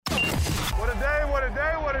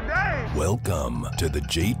Welcome to the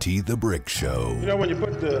JT the Brick Show. You know, when you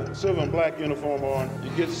put the silver and black uniform on, you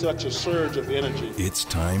get such a surge of energy. It's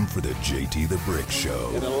time for the JT the Brick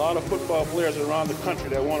Show. And a lot of football players around the country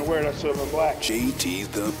that want to wear that silver and black.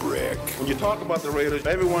 JT the Brick. When you talk about the Raiders,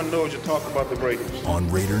 everyone knows you talk about the Breakers.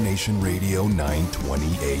 On Raider Nation Radio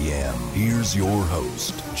 920 AM, here's your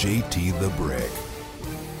host, JT the Brick.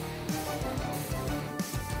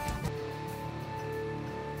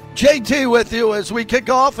 JT with you as we kick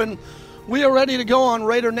off, and we are ready to go on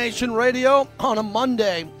Raider Nation Radio on a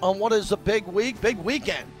Monday on what is a big week, big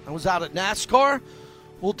weekend. I was out at NASCAR.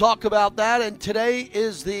 We'll talk about that, and today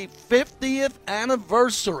is the 50th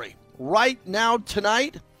anniversary. Right now,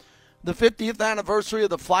 tonight, the 50th anniversary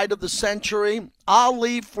of the fight of the century.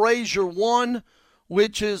 Ali Frazier won,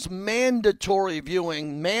 which is mandatory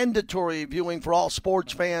viewing for all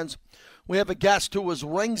sports fans. We have a guest who was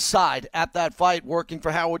ringside at that fight working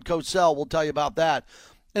for Howard Cosell. We'll tell you about that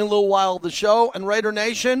in a little while of the show. And Raider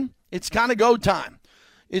Nation, it's kind of go time.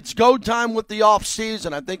 It's go time with the off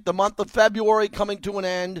season. I think the month of February coming to an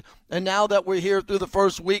end. And now that we're here through the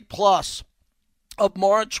first week plus of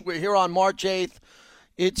March, we're here on March 8th.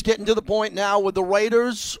 It's getting to the point now where the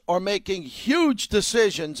Raiders are making huge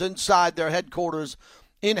decisions inside their headquarters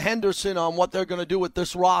in Henderson on what they're going to do with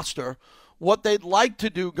this roster, what they'd like to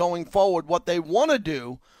do going forward, what they want to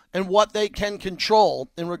do, and what they can control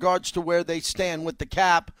in regards to where they stand with the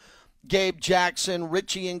cap. Gabe Jackson,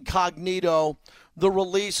 Richie Incognito, the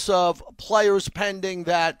release of players pending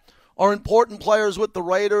that are important players with the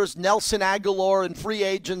Raiders, Nelson Aguilar in free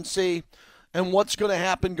agency, and what's going to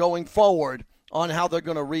happen going forward on how they're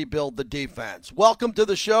going to rebuild the defense. Welcome to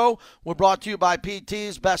the show. We're brought to you by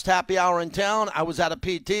PT's, best happy hour in town. I was at a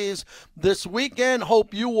PT's this weekend.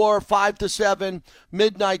 Hope you were 5 to 7,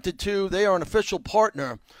 midnight to 2. They are an official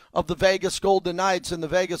partner of the Vegas Golden Knights, and the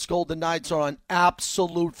Vegas Golden Knights are on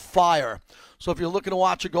absolute fire. So if you're looking to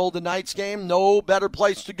watch a Golden Knights game, no better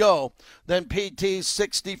place to go than PT's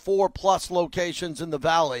 64-plus locations in the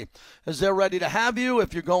Valley, as they're ready to have you.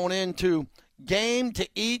 If you're going into game, to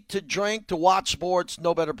eat, to drink, to watch sports,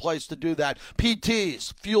 no better place to do that.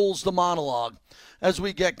 PT's fuels the monologue as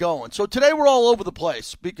we get going. So today we're all over the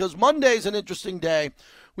place because Monday's an interesting day.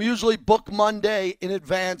 We usually book Monday in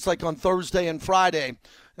advance, like on Thursday and Friday.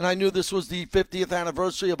 And I knew this was the 50th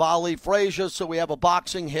anniversary of Ali Frazier, so we have a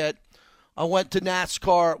boxing hit. I went to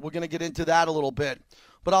NASCAR. We're going to get into that a little bit.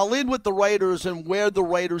 But I'll lead with the Raiders and where the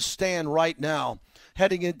Raiders stand right now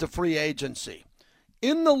heading into free agency.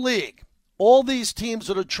 In the league, all these teams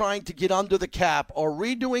that are trying to get under the cap are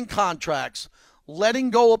redoing contracts, letting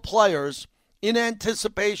go of players in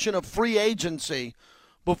anticipation of free agency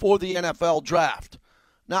before the NFL draft.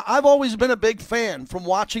 Now, I've always been a big fan from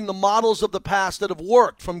watching the models of the past that have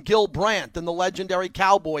worked, from Gil Brandt and the legendary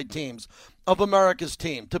Cowboy teams of America's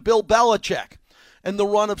team, to Bill Belichick and the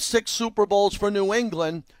run of 6 Super Bowls for New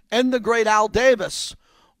England, and the great Al Davis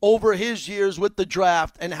over his years with the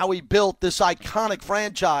draft and how he built this iconic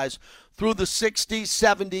franchise through the 60s,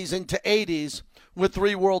 70s, into 80s with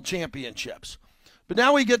 3 world championships. But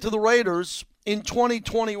now we get to the Raiders in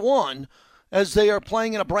 2021 as they are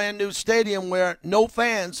playing in a brand new stadium where no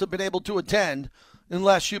fans have been able to attend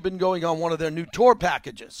unless you've been going on one of their new tour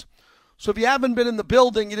packages. So if you haven't been in the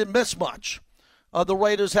building, you didn't miss much. The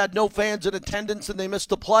Raiders had no fans in attendance and they missed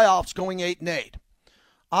the playoffs going 8-8.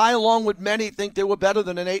 I, along with many, think they were better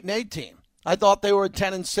than an 8-8 team. I thought they were a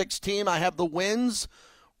 10-6 team. I have the wins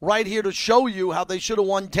right here to show you how they should have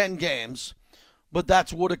won 10 games. But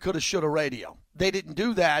that's woulda, coulda, shoulda radio. They didn't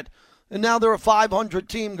do that, and now they're a 500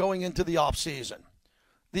 team going into the offseason.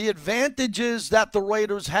 The advantages that the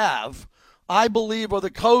Raiders have, I believe, are the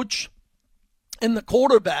coach and the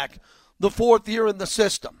quarterback, the 4th year in the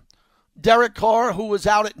system. Derek Carr, who was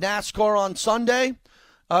out at NASCAR on Sunday,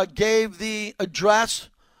 gave the address,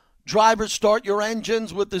 "Drivers, start your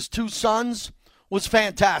engines," with his 2 sons, was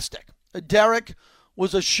fantastic. Derek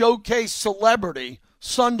was a showcase celebrity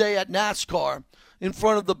Sunday at NASCAR in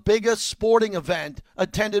front of the biggest sporting event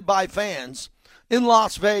attended by fans in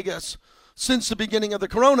Las Vegas since the beginning of the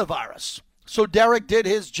coronavirus. So Derek did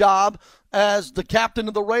his job as the captain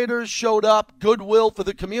of the Raiders, showed up, goodwill for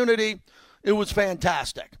the community. It was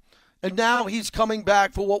fantastic. And now he's coming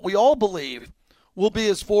back for what we all believe will be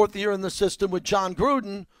his 4th year in the system with John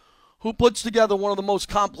Gruden, who puts together one of the most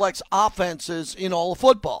complex offenses in all of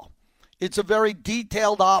football. It's a very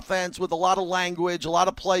detailed offense with a lot of language, a lot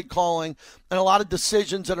of play calling, and a lot of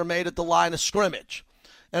decisions that are made at the line of scrimmage.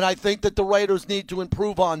 And I think that the Raiders need to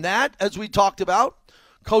improve on that, as we talked about.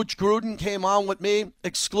 Coach Gruden came on with me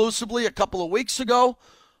exclusively a couple of weeks ago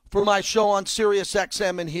for my show on Sirius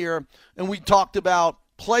XM in here, and we talked about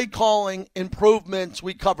play calling improvements,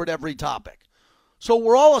 we covered every topic. So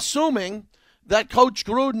we're all assuming that Coach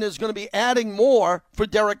Gruden is going to be adding more for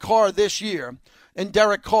Derek Carr this year, and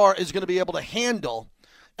Derek Carr is going to be able to handle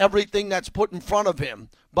everything that's put in front of him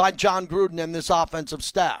by John Gruden and this offensive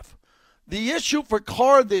staff. The issue for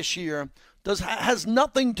Carr this year has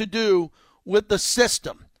nothing to do with the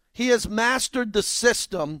system. He has mastered the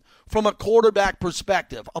system from a quarterback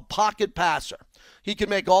perspective, a pocket passer. He can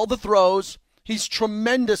make all the throws. He's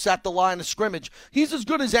tremendous at the line of scrimmage. He's as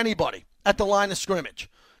good as anybody at the line of scrimmage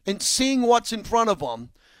and seeing what's in front of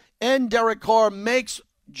him. And Derek Carr makes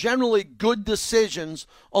generally good decisions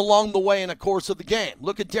along the way in the course of the game.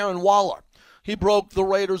 Look at Darren Waller. He broke the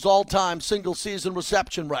Raiders' all-time single-season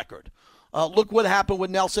reception record. Look what happened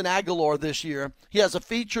with Nelson Aguilar this year. He has a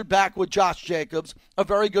featured back with Josh Jacobs, a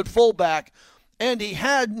very good fullback, and he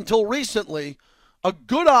had, until recently, a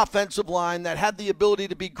good offensive line that had the ability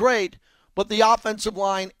to be great, but the offensive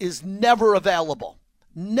line is never available.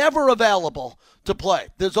 Never available to play.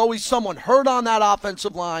 There's always someone hurt on that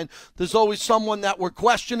offensive line. There's always someone that we're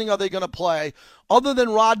questioning, are they going to play? Other than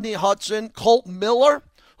Rodney Hudson, Colt Miller,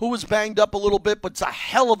 who was banged up a little bit, but it's a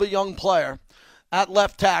hell of a young player at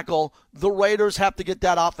left tackle, the Raiders have to get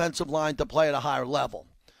that offensive line to play at a higher level.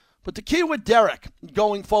 But the key with Derek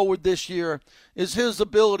going forward this year is his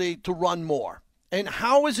ability to run more. And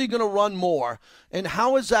how is he going to run more? And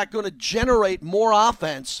how is that going to generate more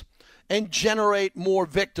offense and generate more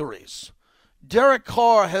victories? Derek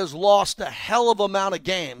Carr has lost a hell of amount of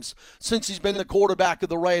games since he's been the quarterback of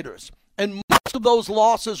the Raiders. And most of those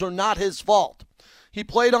losses are not his fault. He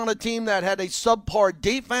played on a team that had a subpar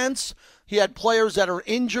defense. He had players that are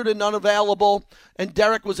injured and unavailable. And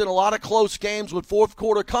Derek was in a lot of close games with fourth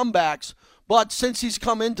quarter comebacks. But since he's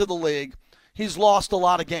come into the league, he's lost a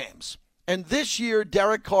lot of games. And this year,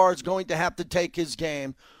 Derek Carr is going to have to take his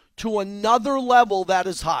game to another level that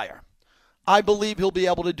is higher. I believe he'll be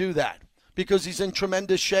able to do that because he's in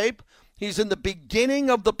tremendous shape. He's in the beginning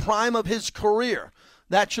of the prime of his career.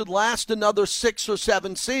 That should last another 6 or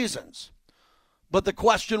 7 seasons. But the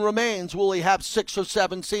question remains, will he have 6 or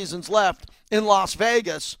 7 seasons left in Las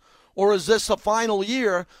Vegas? Or is this a final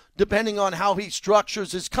year, depending on how he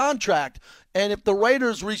structures his contract? And if the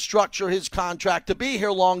Raiders restructure his contract to be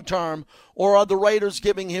here long term, or are the Raiders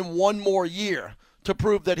giving him one more year to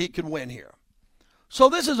prove that he can win here? So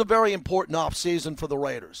this is a very important offseason for the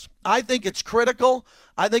Raiders. I think it's critical,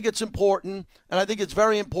 I think it's important, and I think it's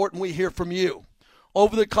very important we hear from you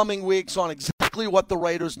over the coming weeks on exactly what the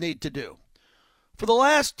Raiders need to do. For the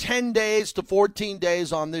last 10 days to 14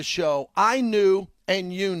 days on this show, I knew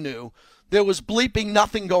and you knew there was bleeping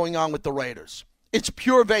nothing going on with the Raiders. It's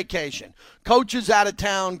pure vacation. Coach is out of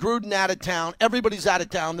town, Gruden out of town, everybody's out of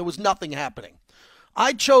town. There was nothing happening.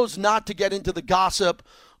 I chose not to get into the gossip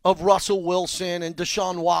of Russell Wilson and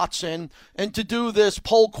Deshaun Watson and to do this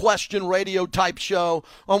poll question radio type show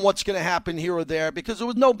on what's going to happen here or there because there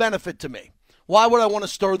was no benefit to me. Why would I want to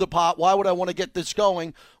stir the pot? Why would I want to get this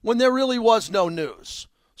going when there really was no news?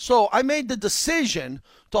 So I made the decision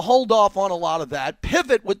to hold off on a lot of that,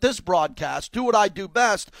 pivot with this broadcast, do what I do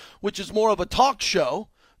best, which is more of a talk show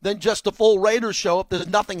than just a full Raiders show if there's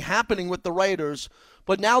nothing happening with the Raiders.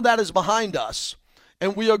 But now that is behind us,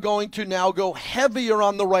 and we are going to now go heavier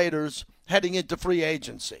on the Raiders heading into free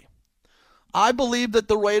agency. I believe that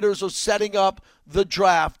the Raiders are setting up the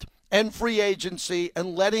draft and free agency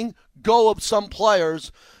and letting go of some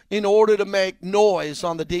players in order to make noise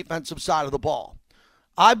on the defensive side of the ball.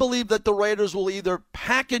 I believe that the Raiders will either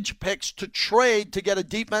package picks to trade to get a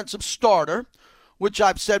defensive starter, which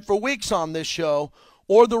I've said for weeks on this show,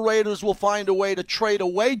 or the Raiders will find a way to trade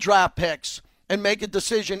away draft picks and make a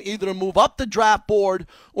decision either to move up the draft board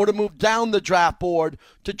or to move down the draft board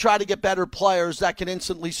to try to get better players that can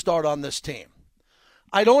instantly start on this team.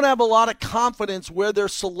 I don't have a lot of confidence where they're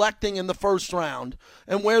selecting in the first round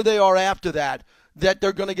and where they are after that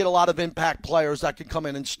they're going to get a lot of impact players that can come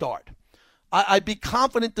in and start. I'd be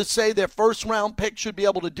confident to say their first-round pick should be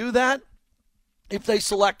able to do that if they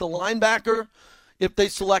select a linebacker, if they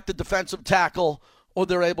select a defensive tackle, or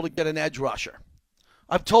they're able to get an edge rusher.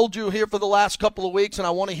 I've told you here for the last couple of weeks, and I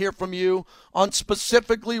want to hear from you on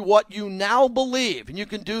specifically what you now believe, and you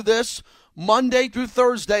can do this Monday through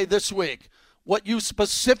Thursday this week, what you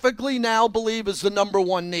specifically now believe is the number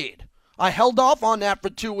one need. I held off on that for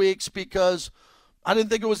 2 weeks because I didn't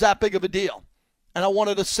think it was that big of a deal. And I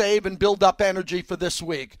wanted to save and build up energy for this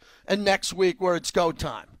week and next week where it's go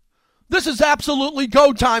time. This is absolutely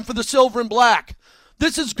go time for the Silver and Black.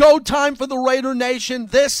 This is go time for the Raider Nation.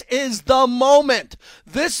 This is the moment.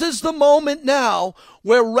 This is the moment now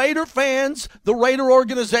where Raider fans, the Raider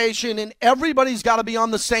organization, and everybody's got to be on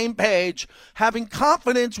the same page, having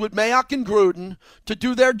confidence with Mayock and Gruden to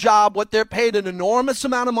do their job, what they're paid an enormous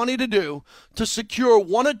amount of money to do, to secure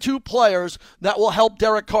one or two players that will help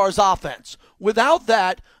Derek Carr's offense. Without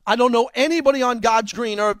that, I don't know anybody on God's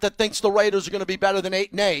green earth that thinks the Raiders are going to be better than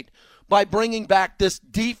 8-8 by bringing back this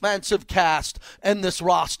defensive cast and this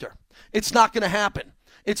roster. It's not going to happen.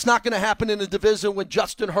 It's not going to happen in a division when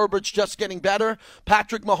Justin Herbert's just getting better.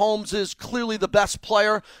 Patrick Mahomes is clearly the best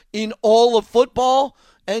player in all of football.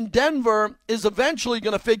 And Denver is eventually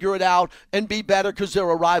going to figure it out and be better because they're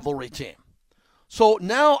a rivalry team. So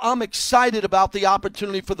now I'm excited about the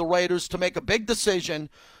opportunity for the Raiders to make a big decision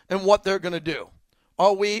and what they're going to do.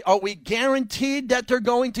 Are we guaranteed that they're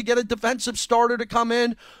going to get a defensive starter to come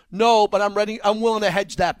in? No, but I'm willing to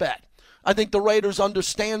hedge that bet. I think the Raiders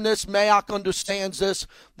understand this. Mayock understands this.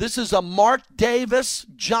 This is a Mark Davis,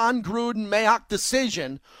 John Gruden, Mayock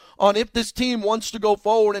decision on if this team wants to go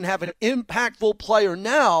forward and have an impactful player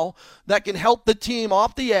now that can help the team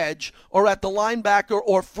off the edge or at the linebacker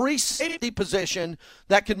or free safety position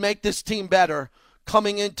that can make this team better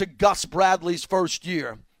coming into Gus Bradley's first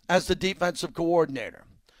year as the defensive coordinator.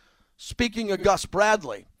 Speaking of Gus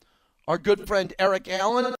Bradley, our good friend Eric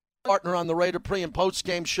Allen, partner on the Raider pre- and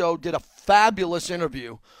post-game show, did a fabulous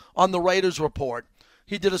interview on the Raiders Report.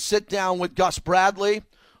 He did a sit-down with Gus Bradley.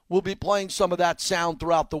 We'll be playing some of that sound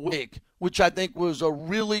throughout the week, which I think was a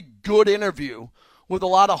really good interview with a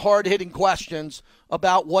lot of hard-hitting questions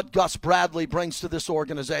about what Gus Bradley brings to this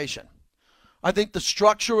organization. I think the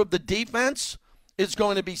structure of the defense is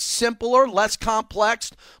going to be simpler, less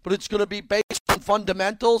complex, but it's going to be based on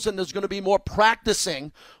fundamentals, and there's going to be more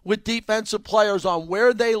practicing with defensive players on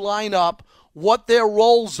where they line up, what their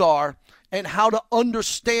roles are, and how to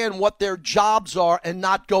understand what their jobs are and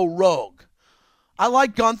not go rogue. I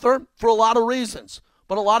like Gunther for a lot of reasons,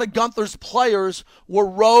 but a lot of Gunther's players were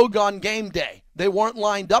rogue on game day. They weren't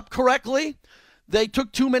lined up correctly. They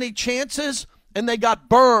took too many chances, and they got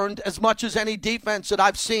burned as much as any defense that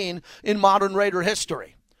I've seen in modern Raider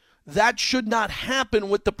history. That should not happen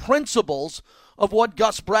with the principles of what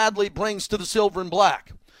Gus Bradley brings to the Silver and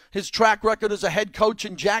Black. His track record as a head coach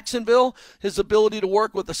in Jacksonville, his ability to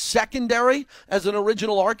work with the secondary as an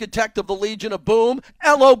original architect of the Legion of Boom,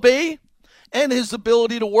 LOB, and his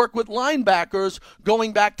ability to work with linebackers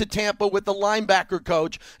going back to Tampa with the linebacker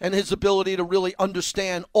coach, and his ability to really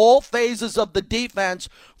understand all phases of the defense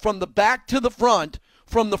from the back to the front,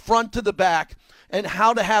 from the front to the back, and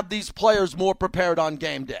how to have these players more prepared on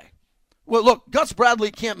game day. Well, look, Gus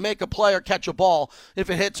Bradley can't make a player catch a ball if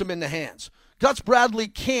it hits him in the hands. Gus Bradley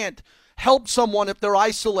can't help someone if they're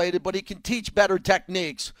isolated, but he can teach better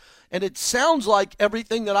techniques. And it sounds like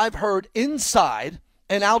everything that I've heard inside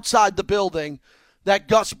and outside the building, that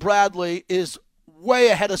Gus Bradley is way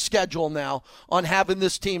ahead of schedule now on having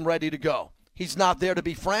this team ready to go. He's not there to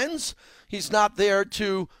be friends. He's not there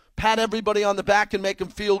to pat everybody on the back and make them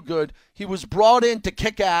feel good. He was brought in to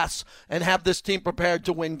kick ass and have this team prepared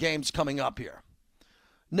to win games coming up here.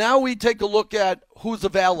 Now we take a look at who's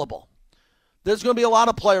available. There's going to be a lot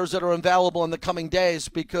of players that are available in the coming days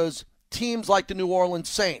because teams like the New Orleans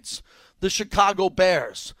Saints, the Chicago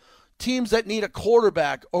Bears, teams that need a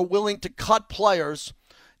quarterback are willing to cut players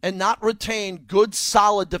and not retain good,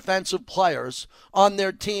 solid defensive players on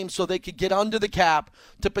their team so they could get under the cap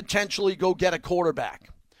to potentially go get a quarterback.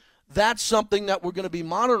 That's something that we're going to be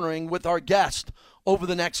monitoring with our guest over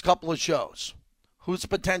the next couple of shows. Who's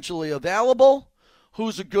potentially available?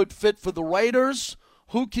 Who's a good fit for the Raiders?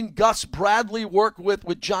 Who can Gus Bradley work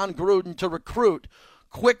with John Gruden to recruit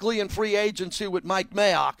quickly in free agency with Mike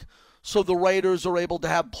Mayock, so the Raiders are able to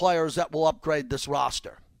have players that will upgrade this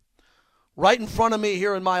roster? Right in front of me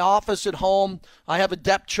here in my office at home, I have a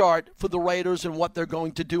depth chart for the Raiders and what they're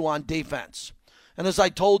going to do on defense. And as I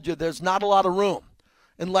told you, there's not a lot of room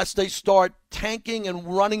unless they start tanking and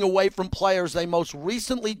running away from players they most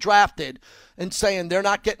recently drafted and saying they're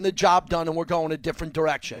not getting the job done and we're going a different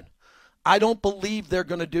direction. I don't believe they're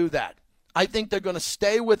going to do that. I think they're going to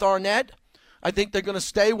stay with Arnett. I think they're going to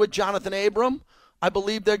stay with Jonathan Abram. I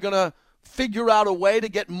believe they're going to figure out a way to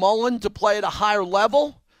get Mullen to play at a higher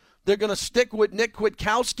level. They're going to stick with Nick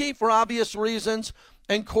Kwiatkowski for obvious reasons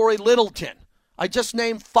and Corey Littleton. I just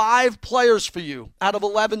named 5 players for you out of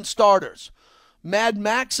 11 starters. Mad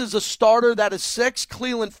Max is a starter, that is 6.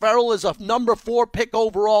 Cleveland Ferrell is a number 4 pick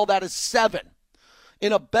overall, that is 7.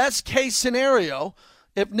 In a best-case scenario,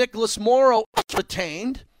 if Nicholas Morrow is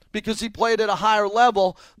retained because he played at a higher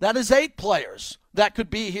level, that is 8 players that could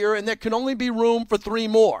be here, and there can only be room for 3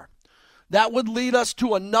 more. That would lead us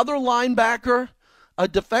to another linebacker, a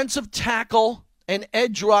defensive tackle, an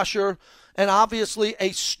edge rusher, and obviously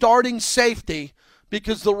a starting safety,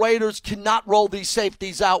 because the Raiders cannot roll these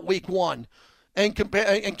safeties out week one and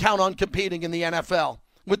count on competing in the NFL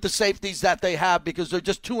with the safeties that they have, because they're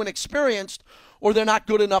just too inexperienced or they're not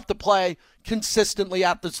good enough to play consistently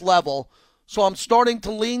at this level. So I'm starting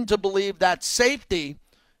to lean to believe that safety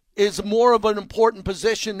is more of an important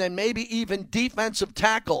position than maybe even defensive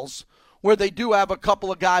tackles, where they do have a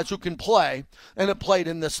couple of guys who can play and have played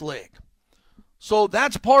in this league. So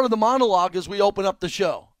that's part of the monologue as we open up the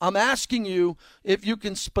show. I'm asking you if you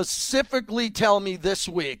can specifically tell me this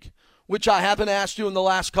week, which I haven't asked you in the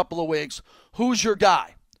last couple of weeks, who's your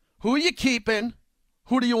guy? Who are you keeping?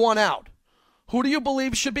 Who do you want out? Who do you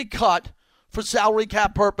believe should be cut for salary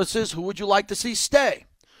cap purposes? Who would you like to see stay?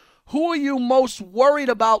 Who are you most worried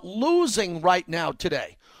about losing right now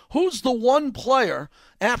today? Who's the one player,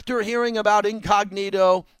 after hearing about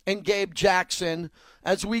Incognito and Gabe Jackson,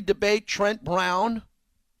 as we debate Trent Brown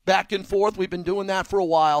back and forth, we've been doing that for a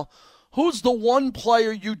while, who's the one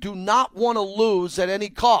player you do not want to lose at any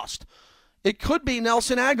cost? It could be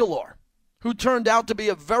Nelson Aguilar, who turned out to be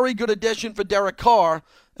a very good addition for Derek Carr,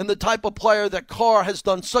 and the type of player that Carr has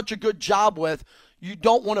done such a good job with. You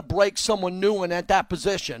don't want to break someone new in at that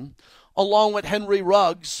position, along with Henry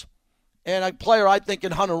Ruggs, and a player I think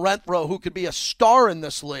in Hunter Renfrow who could be a star in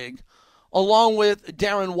this league, along with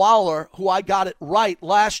Darren Waller, who I got it right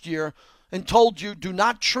last year and told you do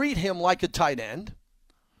not treat him like a tight end.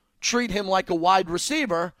 Treat him like a wide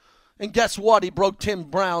receiver. And guess what? He broke Tim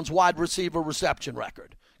Brown's wide receiver reception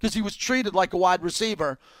record, because he was treated like a wide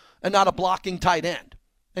receiver and not a blocking tight end.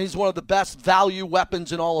 And he's one of the best value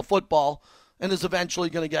weapons in all of football, and is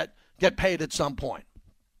eventually going to get paid at some point.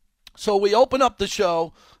 So we open up the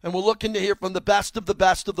show, and we're looking to hear from the best of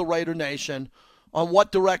the Raider Nation on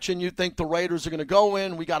what direction you think the Raiders are going to go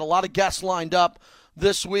in. We got a lot of guests lined up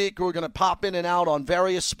this week. We're going to pop in and out on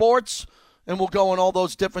various sports, and we'll go in all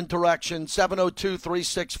those different directions.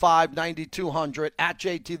 702-365-9200 at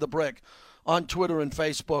JT The Brick on Twitter and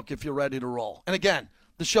Facebook if you're ready to roll. And again,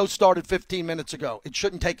 the show started 15 minutes ago. It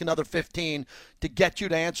shouldn't take another 15 to get you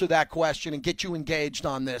to answer that question and get you engaged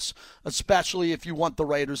on this, especially if you want the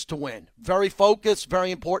Raiders to win. Very focused,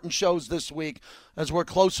 very important shows this week as we're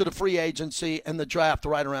closer to free agency and the draft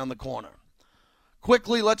right around the corner.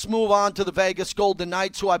 Quickly, let's move on to the Vegas Golden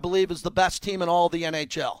Knights, who I believe is the best team in all the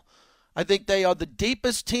NHL. I think they are the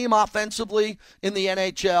deepest team offensively in the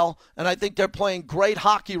NHL, and I think they're playing great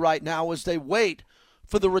hockey right now as they wait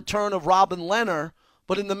for the return of Robin Lehner.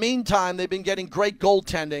 But in the meantime, they've been getting great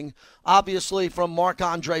goaltending, obviously from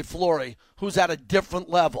Marc-Andre Fleury, who's at a different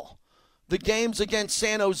level. The games against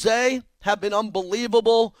San Jose have been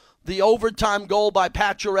unbelievable. The overtime goal by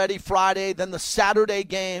Pacioretty Friday, then the Saturday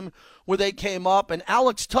game where they came up. And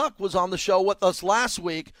Alex Tuck was on the show with us last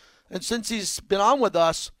week, and since he's been on with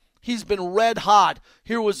us, he's been red hot.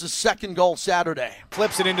 Here was the second goal Saturday.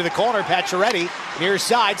 Flips it into the corner. Pacioretty, near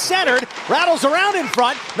side, centered, rattles around in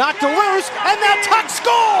front, knocked to loose, and now Tuck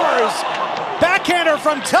scores! Backhander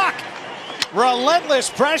from Tuck.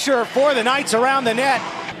 Relentless pressure for the Knights around the net.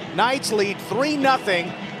 Knights lead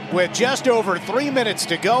 3-0 with just over 3 minutes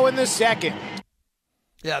to go in the second.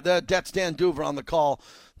 Yeah, that's Dan Duver on the call.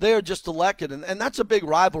 They are just elected, and that's a big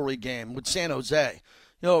rivalry game with San Jose.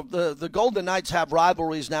 You know, the Golden Knights have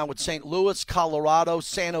rivalries now with St. Louis, Colorado,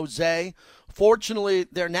 San Jose. Fortunately,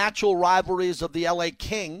 their natural rivalries of the LA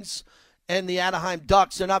Kings and the Anaheim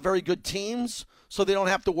Ducks, they're not very good teams, so they don't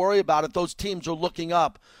have to worry about it. Those teams are looking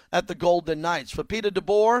up at the Golden Knights. For Peter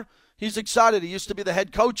DeBoer, he's excited. He used to be the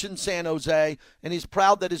head coach in San Jose, and he's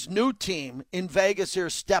proud that his new team in Vegas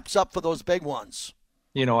here steps up for those big ones.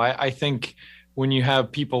 You know, I think when you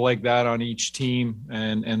have people like that on each team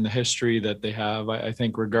and the history that they have, I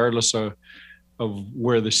think regardless of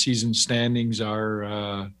where the season standings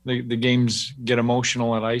are, the games get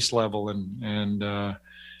emotional at ice level, and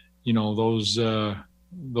you know, those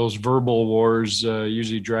verbal wars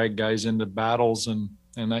usually drag guys into battles, and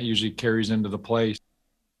that usually carries into the play.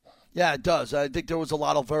 Yeah, it does. I think there was a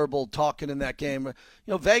lot of verbal talking in that game. You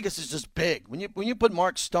know, Vegas is just big. When you put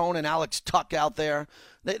Mark Stone and Alex Tuck out there,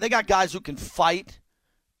 they got guys who can fight.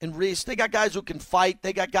 And Reese, they got guys who can fight.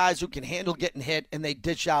 They got guys who can handle getting hit, and they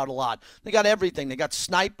dish out a lot. They got everything. They got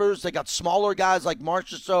snipers. They got smaller guys like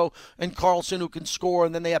Marchessault and Carlson who can score,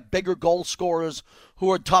 and then they have bigger goal scorers who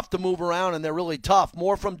are tough to move around, and they're really tough.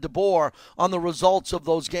 More from DeBoer on the results of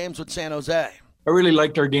those games with San Jose. I really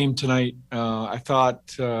liked our game tonight. I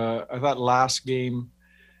thought last game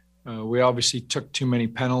we obviously took too many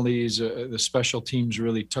penalties. The special teams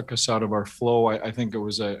really took us out of our flow. I think it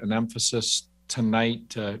was an emphasis tonight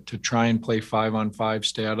to try and play 5-on-5,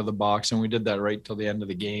 stay out of the box, and we did that right till the end of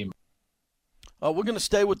the game. We're going to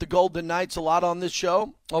stay with the Golden Knights a lot on this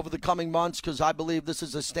show over the coming months because I believe this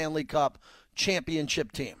is a Stanley Cup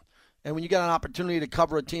championship team. And when you get an opportunity to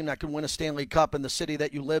cover a team that can win a Stanley Cup in the city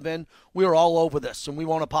that you live in, we are all over this, and we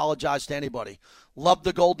won't apologize to anybody. Love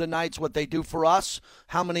the Golden Knights, what they do for us,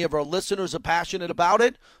 how many of our listeners are passionate about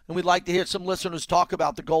it, and we'd like to hear some listeners talk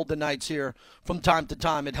about the Golden Knights here from time to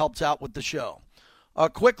time. It helps out with the show.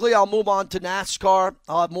 Quickly, I'll move on to NASCAR.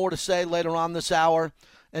 I'll have more to say later on this hour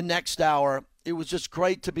and next hour. It was just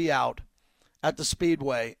great to be out at the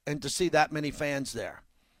Speedway and to see that many fans there.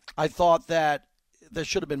 I thought that there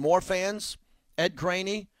should have been more fans. Ed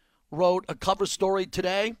Graney wrote a cover story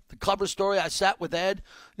today. The cover story, I sat with Ed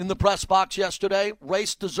in the press box yesterday.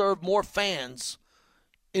 Race deserved more fans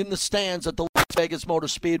in the stands at the Las Vegas Motor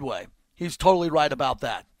Speedway. He's totally right about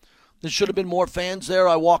that. There should have been more fans there.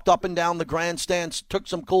 I walked up and down the grandstands, took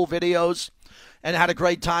some cool videos, and had a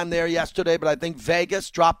great time there yesterday. But I think Vegas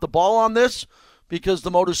dropped the ball on this because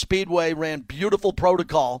the Motor Speedway ran beautiful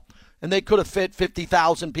protocol, and they could have fit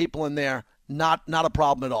 50,000 people in there. Not a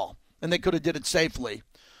problem at all. And they could have did it safely.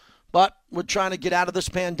 But we're trying to get out of this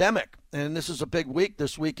pandemic. And this is a big week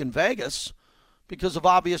this week in Vegas because of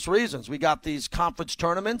obvious reasons. We got these conference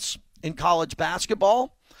tournaments in college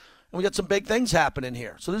basketball, and we got some big things happening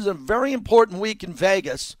here. So this is a very important week in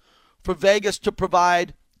Vegas for Vegas to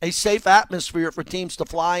provide a safe atmosphere for teams to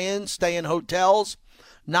fly in, stay in hotels,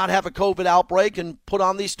 not have a COVID outbreak, and put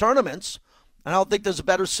on these tournaments. And I don't think there's a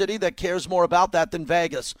better city that cares more about that than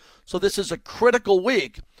Vegas. So this is a critical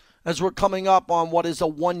week as we're coming up on what is a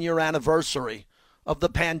one-year anniversary of the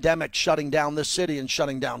pandemic shutting down this city and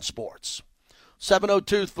shutting down sports.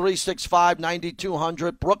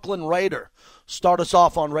 702-365-9200. Brooklyn Raider. Start us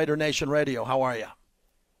off on Raider Nation Radio. How are you?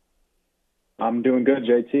 I'm doing good,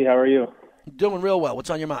 JT. How are you? Doing real well.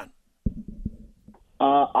 What's on your mind?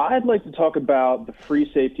 I'd like to talk about the free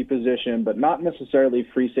safety position, but not necessarily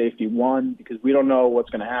free safety one, because we don't know what's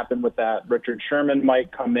going to happen with that. Richard Sherman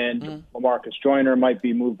might come in. LaMarcus Joyner might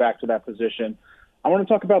be moved back to that position. I want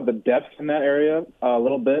to talk about the depth in that area a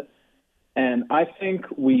little bit. And I think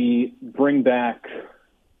we bring back,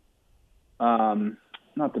 not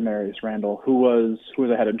Demarius Randall, who was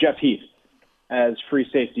ahead of Jeff Heath as free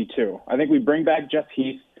safety too. I think we bring back Jeff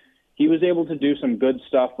Heath. He was able to do some good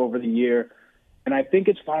stuff over the year. And I think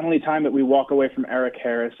it's finally time that we walk away from Eric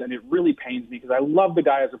Harris, and it really pains me because I love the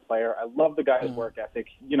guy as a player. I love the guy's work ethic.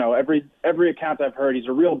 You know, every account I've heard, he's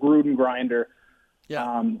a real Gruden grinder.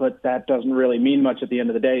 Yeah. But that doesn't really mean much at the end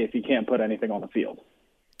of the day if he can't put anything on the field.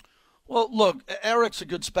 Well, look, Eric's a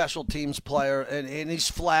good special teams player, and he's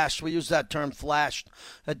flashed. We use that term, flashed,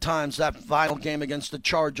 at times. That final game against the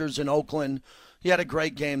Chargers in Oakland, he had a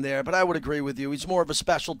great game there. But I would agree with you. He's more of a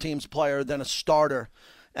special teams player than a starter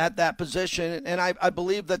at that position. And I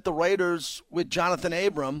believe that the Raiders, with Jonathan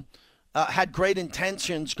Abram, had great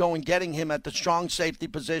intentions getting him at the strong safety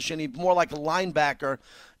position. He's more like a linebacker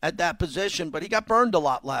at that position, but he got burned a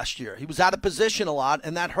lot last year. He was out of position a lot,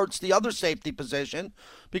 and that hurts the other safety position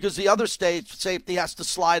because the other safety has to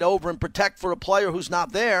slide over and protect for a player who's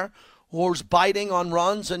not there or is biting on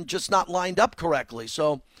runs and just not lined up correctly.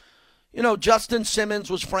 So, you know, Justin Simmons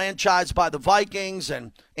was franchised by the Vikings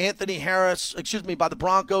and by the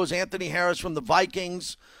Broncos, Anthony Harris from the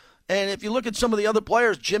Vikings. And if you look at some of the other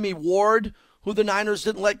players, Jimmy Ward, who the Niners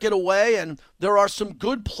didn't let get away, and there are some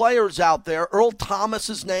good players out there. Earl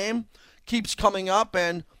Thomas's name keeps coming up,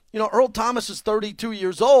 and, you know, Earl Thomas is 32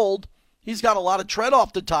 years old. He's got a lot of tread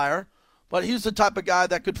off the tire, but he's the type of guy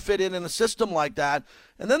that could fit in a system like that.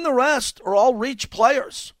 And then the rest are all reach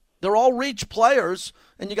players. They're all reach players,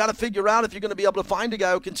 and you got to figure out if you're going to be able to find a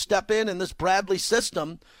guy who can step in this Bradley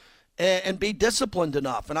system and be disciplined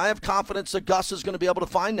enough. And I have confidence that Gus is going to be able to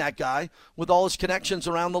find that guy with all his connections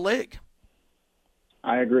around the league.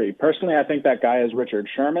 I agree. Personally, I think that guy is Richard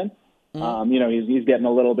Sherman. You know, he's getting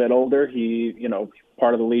a little bit older.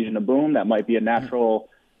 Part of the Legion of Boom. That might be a natural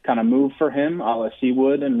kind of move for him, a la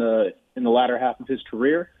Seawood in the latter half of his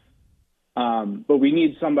career. But we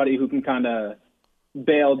need somebody who can kind of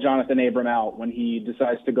bail Jonathan Abram out when he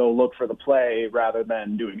decides to go look for the play rather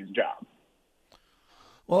than doing his job.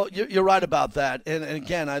 Well, you're right about that. And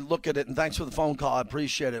again, I look at it, and thanks for the phone call. I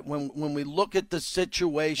appreciate it. When we look at the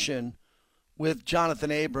situation with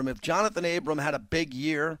Jonathan Abram, if Jonathan Abram had a big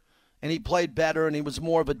year and he played better and he was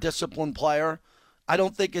more of a disciplined player, I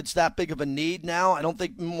don't think it's that big of a need now. I don't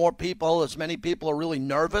think as many people are really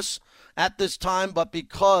nervous at this time, but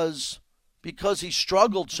because he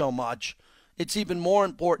struggled so much, it's even more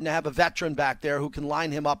important to have a veteran back there who can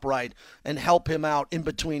line him up right and help him out in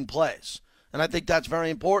between plays. And I think that's very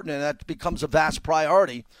important, and that becomes a vast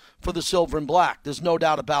priority for the Silver and Black. There's no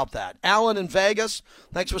doubt about that. Alan in Vegas,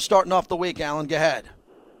 thanks for starting off the week, Alan. Go ahead.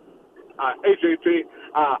 Hey, JT.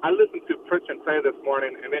 I listened to Pritch and Say this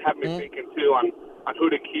morning, and they have me thinking, too, on who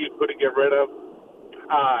to keep, who to get rid of.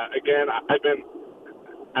 Again, I've been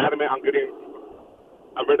adamant on getting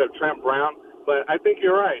rid of Trent Brown, but I think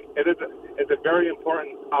you're right. It's a very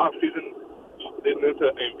important offseason. It's into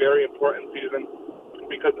a very important season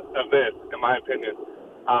because of this, in my opinion.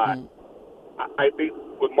 I think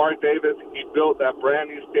with Mark Davis, he built that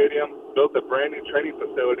brand new stadium, built a brand new training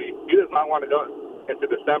facility. He does not want to go into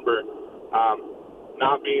December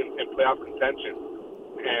not being in playoff contention.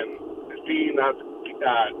 And seeing us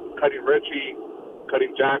cutting Richie,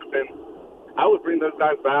 cutting Jackson, I would bring those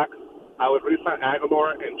guys back. I would re-sign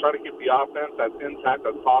Aguilar and try to keep the offense as intact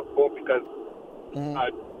as possible because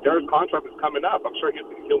Derek's contract is coming up. I'm sure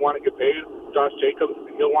he'll want to get paid. Josh Jacobs,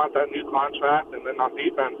 he'll want that new contract. And then on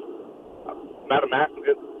defense, Matt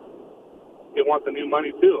Mason, he wants the new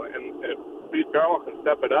money too. And if Steve Farrell can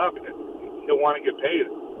step it up, he'll want to get paid.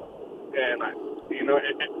 And,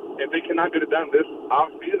 if they cannot get it done this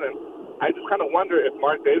offseason, I just kind of wonder if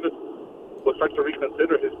Mark Davis will start to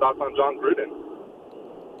reconsider his thoughts on John Gruden.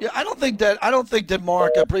 Yeah, I don't think that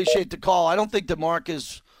Mark, I appreciate the call. I don't think that Mark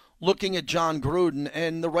is looking at John Gruden,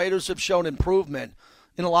 and the Raiders have shown improvement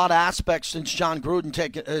in a lot of aspects since John Gruden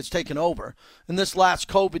has taken over. In this last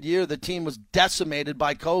COVID year, the team was decimated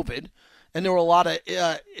by COVID, and there were a lot of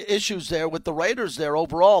issues there with the Raiders there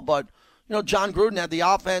overall. But, John Gruden had the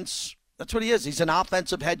offense. That's what he is. He's an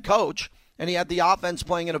offensive head coach, and he had the offense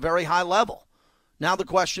playing at a very high level. Now the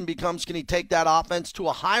question becomes, can he take that offense to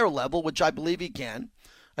a higher level, which I believe he can.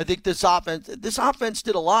 I think this offense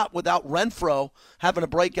did a lot without Renfrow having a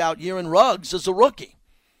breakout year in Ruggs as a rookie.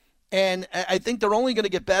 And I think they're only going to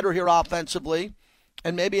get better here offensively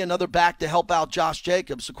and maybe another back to help out Josh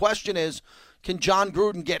Jacobs. The question is, can John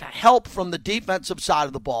Gruden get help from the defensive side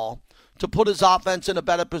of the ball to put his offense in a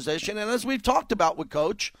better position? And as we've talked about with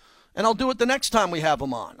Coach, and I'll do it the next time we have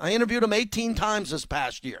him on. I interviewed him 18 times this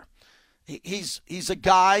past year. He's a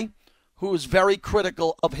guy who is very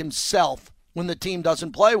critical of himself when the team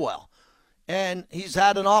doesn't play well. And he's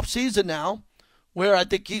had an off season now where I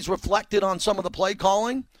think he's reflected on some of the play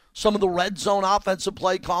calling, some of the red zone offensive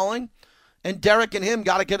play calling, and Derek and him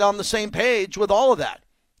got to get on the same page with all of that.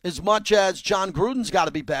 As much as John Gruden's got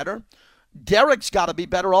to be better, Derek's got to be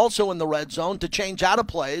better also in the red zone to change out of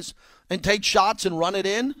plays and take shots and run it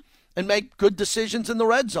in and make good decisions in the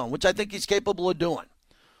red zone, which I think he's capable of doing.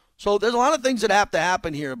 So there's a lot of things that have to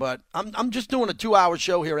happen here, but I'm just doing a 2-hour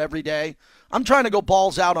show here every day. I'm trying to go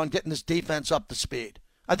balls out on getting this defense up to speed.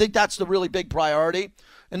 I think that's the really big priority,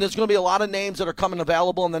 and there's going to be a lot of names that are coming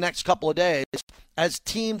available in the next couple of days as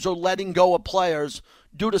teams are letting go of players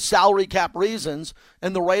due to salary cap reasons,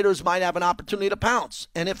 and the Raiders might have an opportunity to pounce.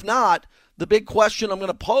 And if not, the big question I'm going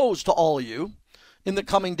to pose to all of you in the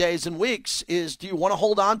coming days and weeks is, do you want to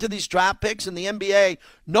hold on to these draft picks? In the NBA,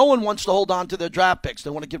 no one wants to hold on to their draft picks.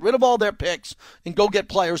 They want to get rid of all their picks and go get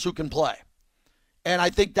players who can play. And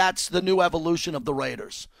I think that's the new evolution of the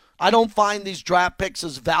Raiders. I don't find these draft picks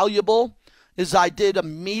as valuable as I did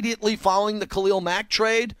immediately following the Khalil Mack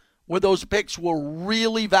trade, where those picks were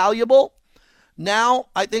really valuable. Now,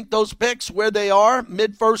 I think those picks, where they are,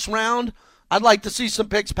 mid-first round, I'd like to see some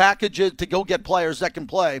picks packaged to go get players that can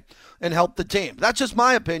play and help the team. That's just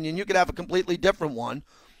my opinion. You could have a completely different one.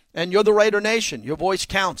 And you're the Raider Nation. Your voice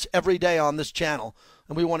counts every day on this channel.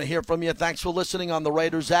 And we want to hear from you. Thanks for listening on the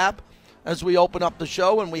Raiders app as we open up the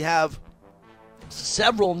show. And we have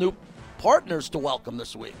several new partners to welcome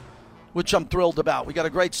this week, which I'm thrilled about. We got a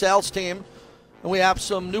great sales team, and we have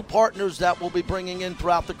some new partners that we'll be bringing in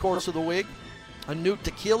throughout the course of the week. A new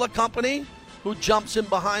tequila company who jumps in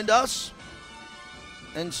behind us,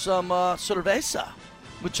 and some cerveza,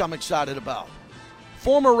 which I'm excited about.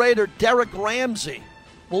 Former Raider Derek Ramsey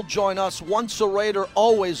will join us. Once a Raider,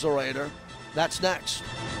 always a Raider. That's next.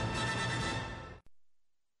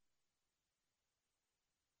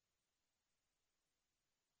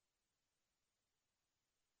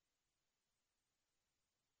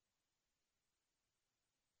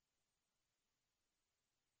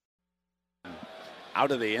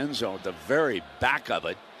 Out of the end zone, the very back of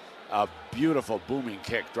it. A beautiful booming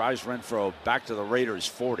kick. Drives Renfrow back to the Raiders'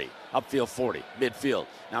 40. Upfield 40. Midfield.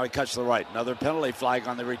 Now he cuts to the right. Another penalty flag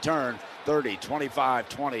on the return. 30, 25,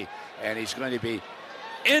 20. And he's going to be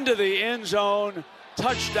into the end zone.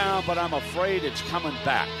 Touchdown, but I'm afraid it's coming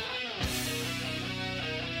back.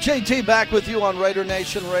 JT back with you on Raider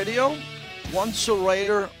Nation Radio. Once a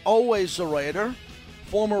Raider, always a Raider.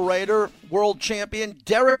 Former Raider, world champion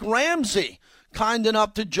Derek Ramsey kind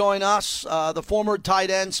enough to join us, the former tight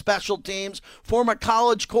end, special teams, former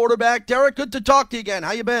college quarterback. Derek, good to talk to you again.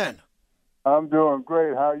 How you been? I'm doing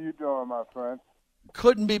great. How you doing, my friend?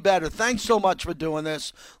 Couldn't be better. Thanks so much for doing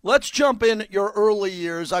this. Let's jump in your early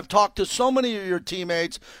years. I've talked to so many of your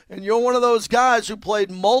teammates, and you're one of those guys who played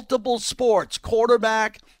multiple sports,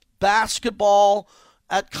 quarterback, basketball,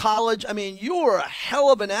 at college. I mean, you were a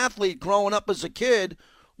hell of an athlete growing up as a kid.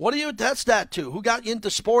 What do you attest that to? Who got you into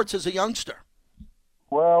sports as a youngster?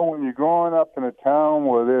 Well, when you're growing up in a town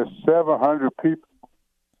where there's 700 people,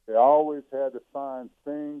 they always had to find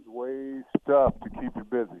things, ways, stuff to keep you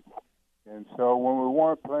busy. And so when we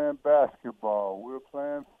weren't playing basketball, we were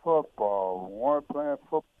playing football. We weren't playing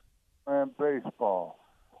football, playing baseball.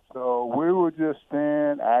 So we were just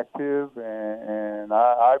staying active, and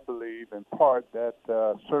I believe in part that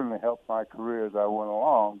certainly helped my career as I went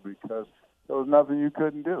along because there was nothing you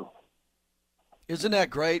couldn't do. Isn't that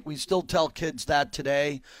great? We still tell kids that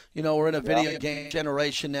today. You know, we're in a video game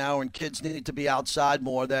generation now, and kids need to be outside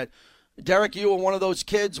more. That, Derek, you were one of those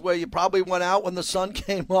kids where you probably went out when the sun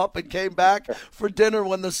came up and came back for dinner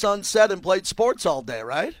when the sun set and played sports all day,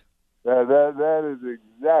 right? That is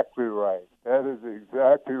exactly right. That is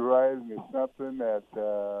exactly right, and it's something that,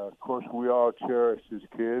 of course, we all cherish as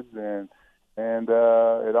kids, and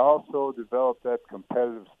it also developed that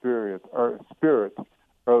competitive spirit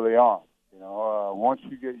early on. You know, once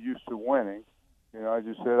you get used to winning, you know, as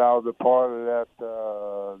you said, I was a part of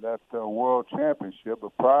that world championship,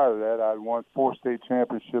 but prior to that, I'd won 4 state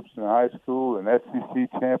championships in high school, an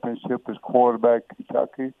SEC championship as quarterback at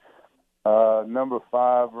Kentucky. Number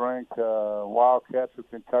 5 ranked Wildcats of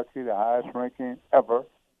Kentucky, the highest ranking ever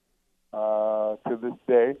to this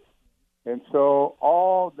day. And so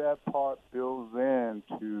all that part builds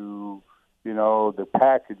into, you know, the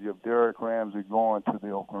package of Derek Ramsey going to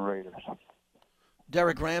the Oakland Raiders.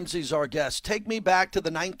 Derek Ramsey's our guest. Take me back to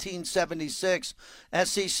the 1976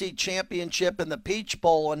 SEC Championship and the Peach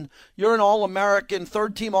Bowl, and you're an All-American,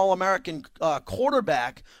 third-team All-American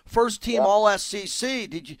quarterback, first-team All-SEC.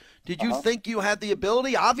 Did you think you had the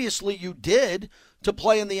ability? Obviously you did, to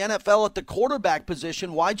play in the NFL at the quarterback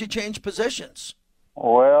position. Why'd you change positions?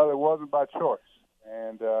 Well, it wasn't by choice,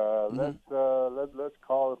 and let's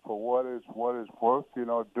call it for what is worth. You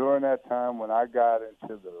know, during that time when I got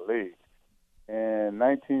into the league, in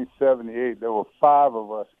 1978, there were 5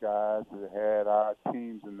 of us guys that had our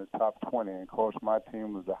teams in the top 20. And, of course, my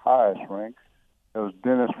team was the highest ranked. There was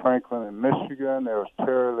Dennis Franklin in Michigan. There was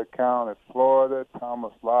Terry LeCount at Florida,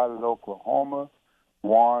 Thomas Lott at Oklahoma,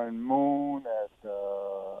 Warren Moon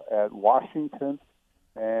at Washington,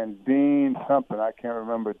 and Dean something. I can't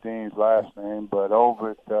remember Dean's last name, but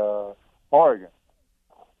over at Oregon.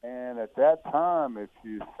 And at that time, if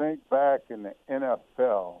you think back in the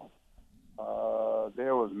NFL,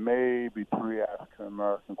 there was maybe 3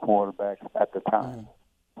 African-American quarterbacks at the time.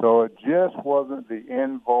 So it just wasn't the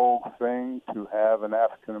in vogue thing to have an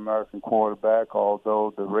African-American quarterback,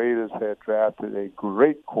 although the Raiders had drafted a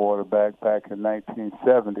great quarterback back in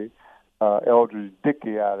 1970, Eldridge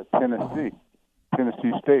Dickey out of Tennessee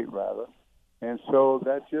State, rather. And so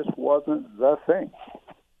that just wasn't the thing.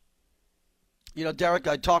 You know, Derek,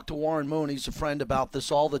 I talked to Warren Moon. He's a friend about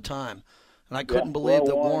this all the time. And I couldn't believe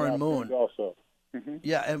that Warren Moon. Also.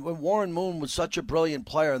 Yeah, and Warren Moon was such a brilliant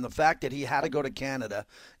player, and the fact that he had to go to Canada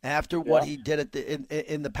after what he did at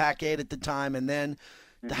in the Pac-8 at the time, and then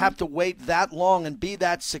to have to wait that long and be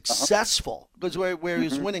that successful, because where he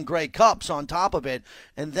was winning Grey Cups on top of it,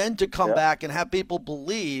 and then to come back and have people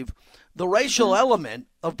believe the racial element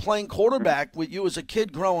of playing quarterback with you as a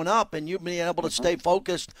kid growing up, and you being able to stay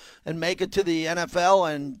focused and make it to the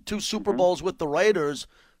NFL and 2 Super Bowls with the Raiders.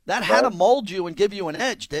 That had to mold you and give you an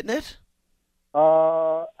edge, didn't it?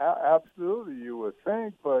 Absolutely, you would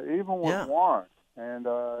think. But even with Warren, and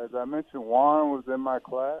as I mentioned, Warren was in my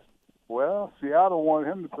class. Well, Seattle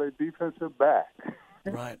wanted him to play defensive back.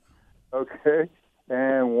 Right. Okay.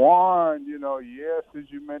 And Warren, you know, yes, as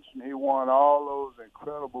you mentioned, he won all those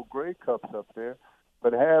incredible Grey Cups up there.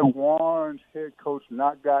 But had Warren's head coach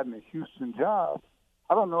not gotten a Houston job,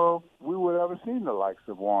 I don't know if we would have ever seen the likes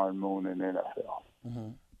of Warren Moon in the NFL. Mm-hmm.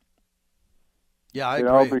 Yeah, I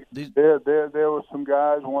agree. Know, there were some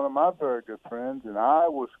guys, one of my very good friends, and I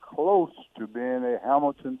was close to being a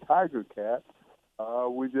Hamilton Tiger Cat.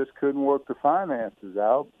 We just couldn't work the finances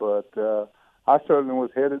out, but I certainly was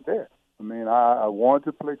headed there. I mean, I wanted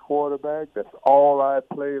to play quarterback. That's all I had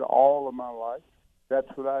played all of my life. That's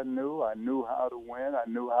what I knew. I knew how to win. I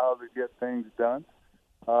knew how to get things done.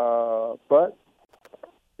 But,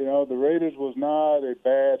 you know, the Raiders was not a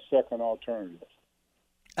bad second alternative.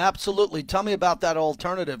 Absolutely. Tell me about that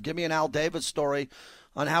alternative. Give me an Al Davis story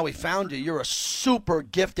on how he found you. You're a super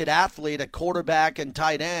gifted athlete at quarterback and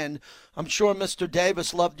tight end. I'm sure Mr.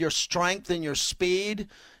 Davis loved your strength and your speed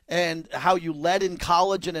and how you led in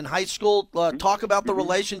college and in high school. Talk about the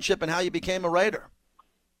relationship and how you became a Raider.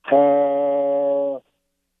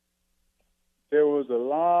 There was a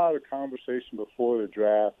lot of conversation before the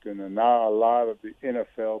draft, and now a lot of the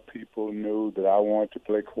NFL people knew that I wanted to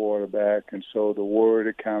play quarterback, and so the word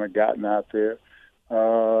had kind of gotten out there.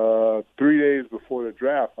 3 days before the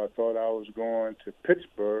draft, I thought I was going to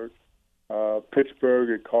Pittsburgh. Pittsburgh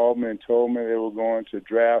had called me and told me they were going to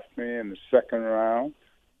draft me in the second round,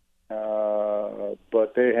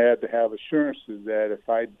 but they had to have assurances that if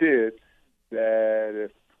I did, that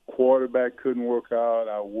if quarterback couldn't work out,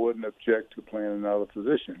 I wouldn't object to playing another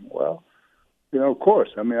position. Well, of course.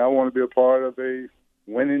 I mean, I want to be a part of a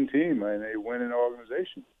winning team and a winning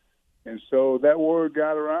organization. And so that word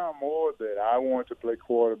got around more that I wanted to play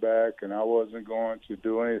quarterback and I wasn't going to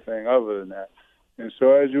do anything other than that. And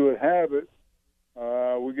so as you would have it,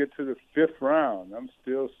 we get to the fifth round. I'm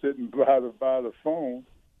still sitting by the phone,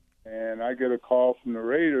 and I get a call from the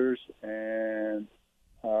Raiders, and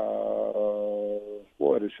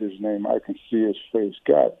what is his name? I can see his face.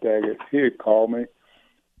 God dang it. He had called me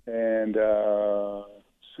and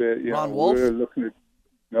said, Ron Wolf? we're looking at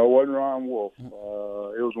 – no, it wasn't Ron Wolf. It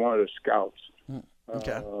was one of the scouts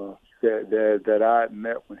that I had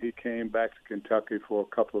met when he came back to Kentucky for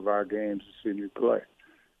a couple of our games to see me play.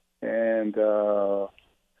 And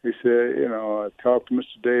he said, I talked to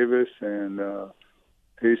Mr. Davis, and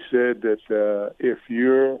he said that if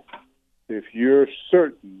you're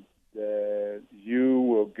certain that you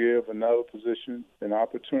will give another position an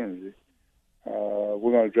opportunity,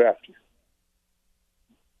 we're going to draft you.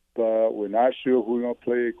 But we're not sure who we're going to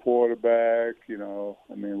play quarterback. We're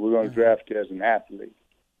going to draft you as an athlete.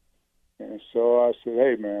 And so I said,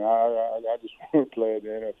 hey, man, I just want to play at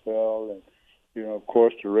the NFL. And, of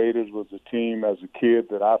course, the Raiders was a team as a kid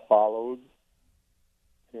that I followed.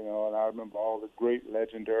 And I remember all the great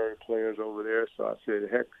legendary players over there. So I said,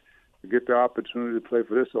 heck, to get the opportunity to play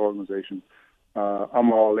for this organization,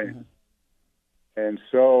 I'm all in. And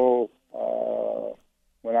so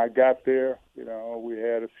when I got there, we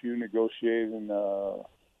had a few negotiating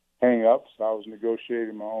hang-ups. I was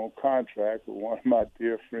negotiating my own contract with one of my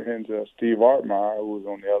dear friends, Steve Artmeyer, who was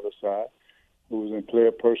on the other side, who was in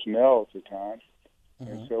player personnel at the time.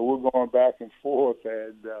 Mm-hmm. And so we're going back and forth,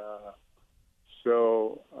 and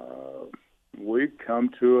so we come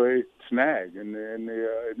to a snag in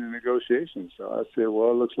the negotiations. So I said,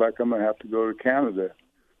 well, it looks like I'm going to have to go to Canada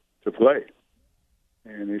to play.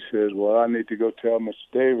 And he says, well, I need to go tell Mr.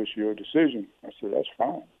 Davis your decision. I said, that's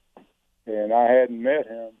fine. And I hadn't met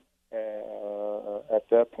him at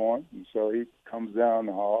that point. And so he comes down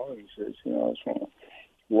the hall and he says, I just want to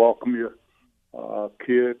welcome you,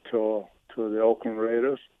 kid, to the Oakland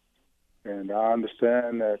Raiders. And I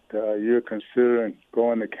understand that you're considering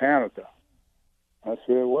going to Canada. I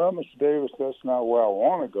said, well, Mr. Davis, that's not where I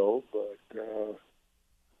want to go, but,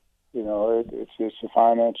 it's a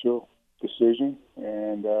financial decision,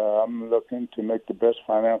 and I'm looking to make the best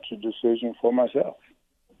financial decision for myself.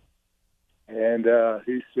 And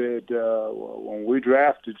he said, well, when we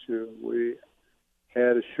drafted you, we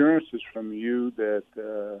had assurances from you that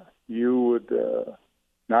you would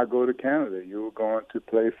not go to Canada. You were going to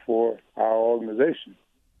play for our organization.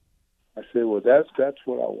 I said, well, that's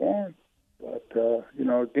what I want. But,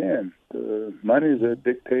 again, the monies are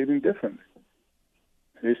dictating differently.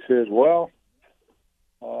 He says, well,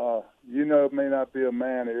 it may not be a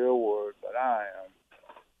man of your word, but I am.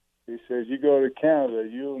 He says, you go to Canada,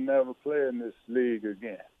 you'll never play in this league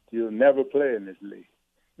again. You'll never play in this league.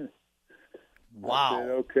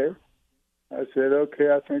 Wow. I said,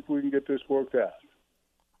 okay, I think we can get this worked out.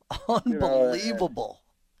 Unbelievable.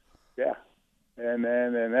 Yeah. And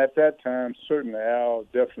at that time, certainly Al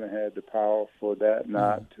definitely had the power for that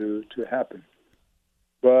not to happen.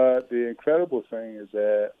 But the incredible thing is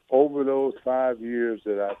that over those 5 years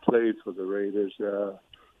that I played for the Raiders,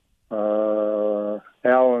 Al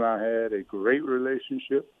and I had a great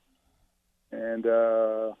relationship. And,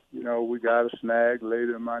 we got a snag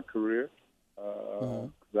later in my career.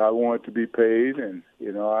 I wanted to be paid. And,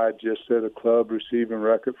 I just set a club receiving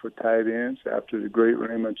record for tight ends after the great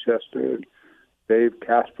Raymond Chester and Dave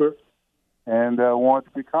Casper, and wanted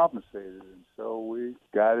to be compensated. And so we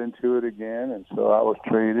got into it again, and so I was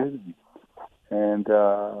traded.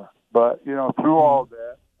 But through all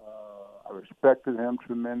that, I respected him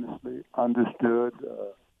tremendously, understood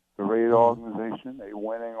the Raider organization, a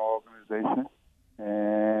winning organization,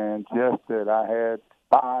 and just that I had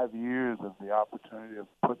 5 years of the opportunity of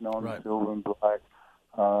putting on the silver and black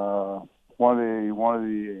one of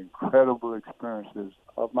the incredible experiences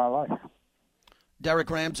of my life. Derek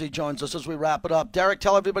Ramsey joins us as we wrap it up. Derek,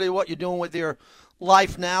 tell everybody what you're doing with your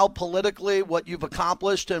life now, politically, what you've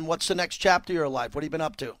accomplished, and what's the next chapter of your life. What have you been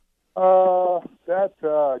up to?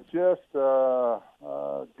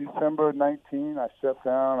 December 19, I stepped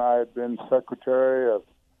down. I had been Secretary of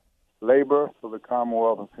Labor for the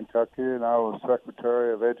Commonwealth of Kentucky, and I was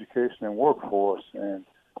Secretary of Education and Workforce. And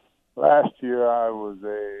last year I was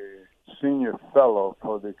a senior fellow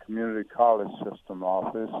for the Community College System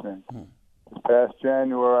office. And this past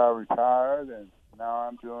January I retired, and now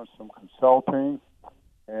I'm doing some consulting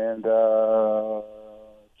and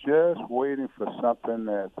just waiting for something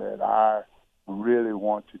that I really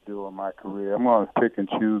want to do in my career. I'm going to pick and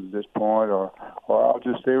choose at this point, or I'll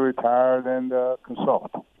just stay retired and consult.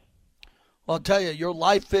 Well, I'll tell you, your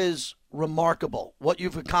life is remarkable. What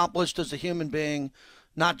you've accomplished as a human being,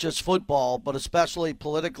 not just football, but especially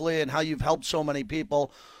politically, and how you've helped so many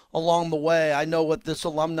people along the way. I know what this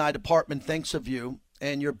alumni department thinks of you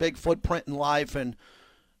and your big footprint in life and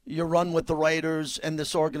your run with the Raiders and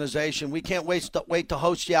this organization. We can't wait to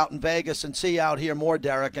host you out in Vegas and see you out here more,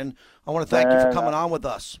 Derek. And I want to thank you for coming on with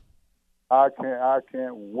us. I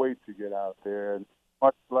can't wait to get out there.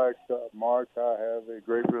 Much like Mark, I have a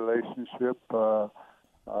great relationship. As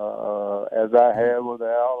I had with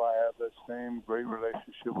Al, I have that same great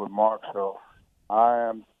relationship with Mark. So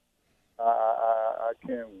I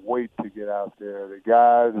can't wait to get out there. The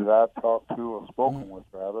guys that I've talked to or spoken with,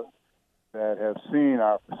 rather, that have seen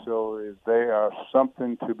our facilities, they are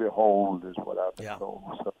something to behold, is what I've been told.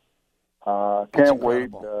 So can't wait.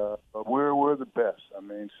 But we're the best. I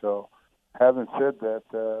mean, so having said that,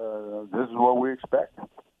 this is what we expect.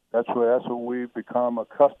 That's what we've become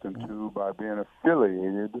accustomed to by being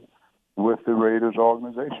affiliated with the Raiders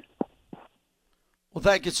organization. Well,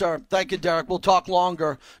 thank you, sir. Thank you, Derek. We'll talk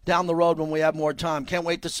longer down the road when we have more time. Can't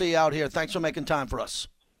wait to see you out here. Thanks for making time for us.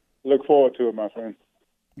 Look forward to it, my friend.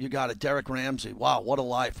 You got it. Derek Ramsey. Wow, what a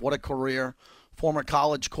life. What a career. Former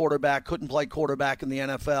college quarterback, couldn't play quarterback in the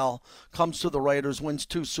NFL, comes to the Raiders, wins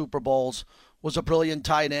 2 Super Bowls, was a brilliant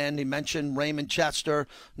tight end. He mentioned Raymond Chester.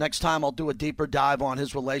 Next time I'll do a deeper dive on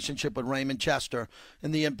his relationship with Raymond Chester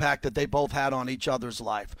and the impact that they both had on each other's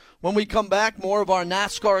life. When we come back, more of our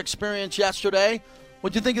NASCAR experience yesterday.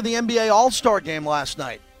 What'd you think of the NBA All-Star game last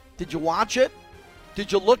night? Did you watch it?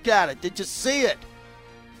 Did you look at it? Did you see it?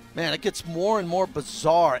 Man, it gets more and more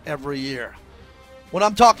bizarre every year. When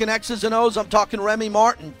I'm talking X's and O's, I'm talking Remy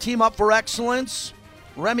Martin. Team Up for Excellence,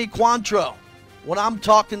 Remy Cointreau. When I'm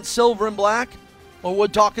talking silver and black, or we're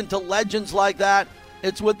talking to legends like that,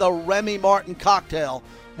 it's with the Remy Martin cocktail.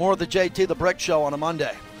 More of the JT the Brick Show on a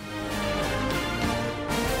Monday.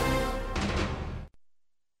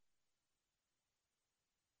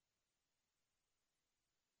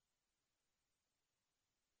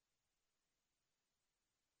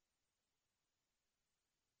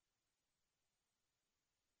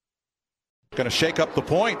 Going to shake up the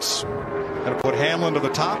points. Going to put Hamlin to the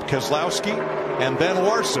top, Keselowski, and then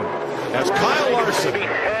Larson. As Kyle Larson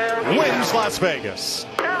wins Las Vegas.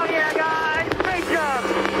 Hell yeah, guys! Great job!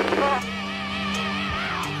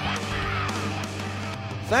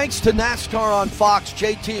 Thanks to NASCAR on Fox.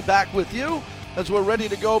 JT back with you as we're ready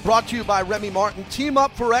to go. Brought to you by Remy Martin. Team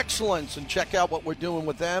Up for Excellence. And check out what we're doing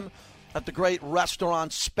with them at the great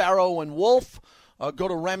restaurant Sparrow and Wolf. Go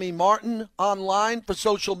to Remy Martin online for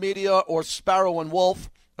social media, or Sparrow and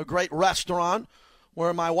Wolf, a great restaurant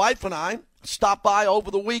where my wife and I stopped by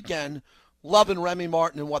over the weekend, loving Remy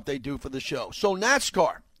Martin and what they do for the show. So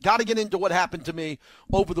NASCAR, got to get into what happened to me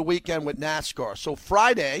over the weekend with NASCAR. So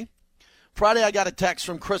Friday I got a text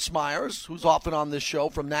from Chris Myers, who's often on this show,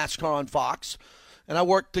 from NASCAR on Fox. And I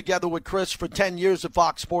worked together with Chris for 10 years at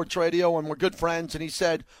Fox Sports Radio, and we're good friends. And he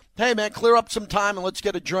said, hey, man, clear up some time and let's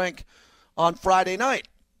get a drink on Friday night.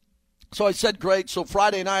 So I said, great. So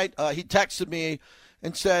Friday night, he texted me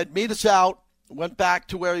and said, meet us out. Went back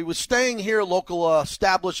to where he was staying here, local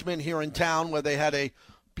establishment here in town, where they had a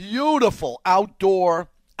beautiful outdoor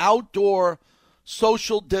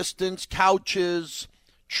social distance, couches,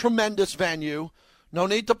 tremendous venue. No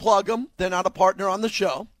need to plug them. They're not a partner on the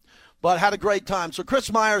show, but had a great time. So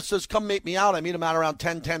Chris Myers says, come meet me out. I meet him out around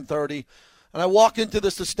 10:30. And I walk into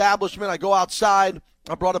this establishment. I go outside.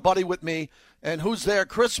 I brought a buddy with me, and who's there?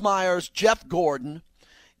 Chris Myers, Jeff Gordon,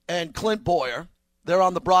 and Clint Boyer. They're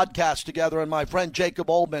on the broadcast together, and my friend Jacob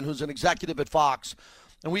Oldman, who's an executive at Fox.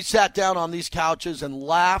 And we sat down on these couches and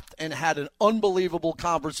laughed and had an unbelievable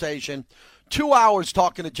conversation. 2 hours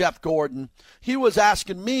talking to Jeff Gordon. He was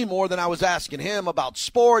asking me more than I was asking him about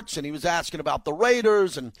sports, and he was asking about the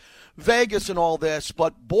Raiders and Vegas and all this.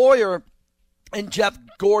 But Boyer and Jeff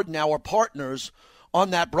Gordon now are partners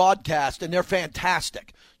on that broadcast, and they're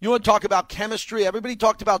fantastic. You want to talk about chemistry? Everybody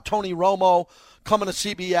talked about Tony Romo coming to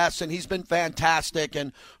CBS, and he's been fantastic.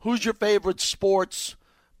 And who's your favorite sports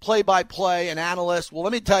play-by-play and analyst? Well,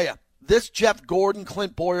 let me tell you, this Jeff Gordon,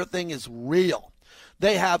 Clint Boyer thing is real.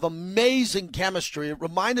 They have amazing chemistry. It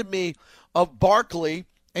reminded me of Barkley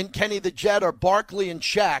and Kenny the Jet, or Barkley and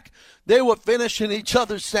Shaq. They were finishing each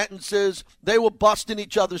other's sentences. They were busting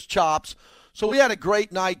each other's chops. So we had a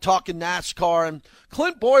great night talking NASCAR, and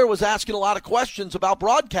Clint Boyer was asking a lot of questions about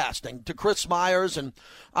broadcasting to Chris Myers, and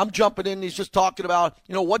I'm jumping in. He's just talking about,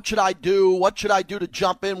 what should I do? What should I do to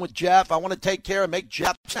jump in with Jeff? I want to take care and make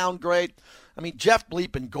Jeff sound great. I mean, Jeff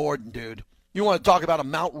bleeping Gordon, dude. You want to talk about a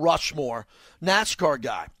Mount Rushmore NASCAR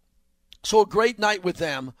guy. So a great night with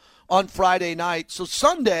them on Friday night. So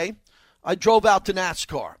Sunday, I drove out to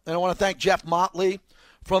NASCAR, and I want to thank Jeff Motley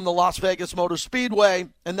from the Las Vegas Motor Speedway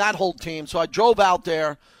and that whole team. So I drove out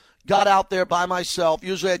there, got out there by myself.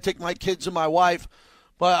 Usually I take my kids and my wife,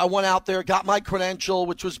 but I went out there, got my credential,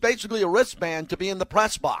 which was basically a wristband to be in the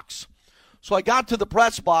press box. So I got to the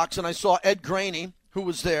press box, and I saw Ed Graney, who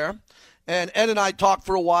was there, and Ed and I talked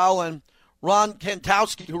for a while, and Ron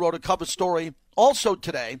Kantowski, who wrote a cover story also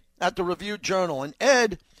today at the Review-Journal.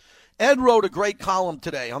 And Ed wrote a great column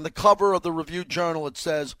today. On the cover of the Review-Journal, it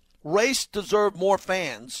says, "Race deserved more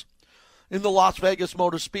fans in the Las Vegas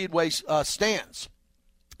Motor Speedway stands."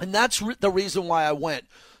 And that's the reason why I went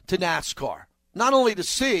to NASCAR. Not only to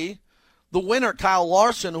see the winner, Kyle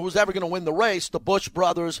Larson, who was ever going to win the race, the Busch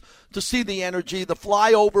brothers, to see the energy. The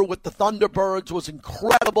flyover with the Thunderbirds was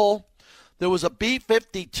incredible. There was a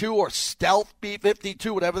B-52 or stealth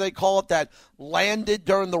B-52, whatever they call it, that landed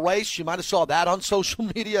during the race. You might have saw that on social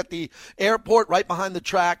media at the airport right behind the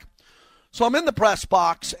track. So I'm in the press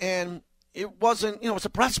box, and it wasn't, it's a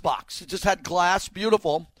press box. It just had glass,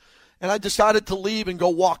 beautiful. And I decided to leave and go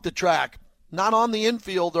walk the track. Not on the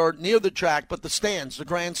infield or near the track, but the stands, the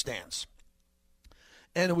grandstands.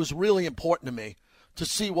 And it was really important to me to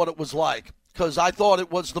see what it was like, because I thought it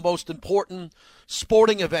was the most important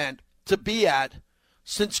sporting event to be at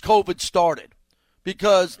since COVID started,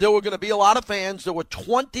 because there were going to be a lot of fans. There were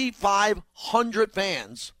 2,500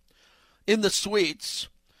 fans in the suites.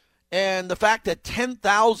 And the fact that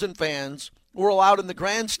 10,000 fans were allowed in the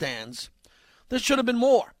grandstands, there should have been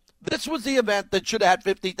more. This was the event that should have had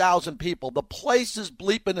 50,000 people. The place is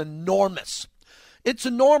bleeping enormous. It's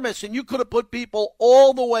enormous, and you could have put people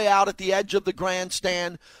all the way out at the edge of the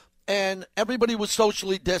grandstand, and everybody was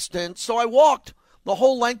socially distanced. So I walked the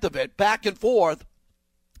whole length of it, back and forth,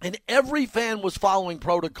 and every fan was following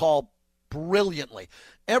protocol brilliantly.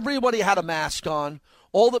 Everybody had a mask on.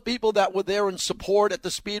 All the people that were there in support at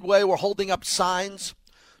the Speedway were holding up signs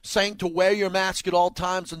saying to wear your mask at all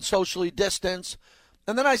times and socially distance.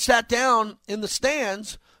 And then I sat down in the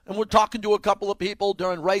stands, and we're talking to a couple of people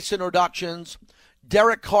during race introductions.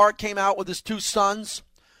 Derek Carr came out with his two sons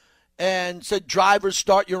and said, "Drivers,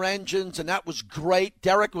 start your engines," and that was great.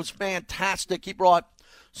 Derek was fantastic. He brought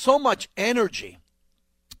so much energy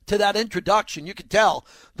to that introduction. You could tell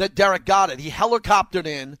that Derek got it. He helicoptered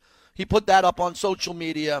in. He put that up on social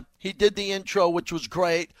media. He did the intro, which was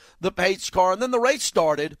great, the pace car, and then the race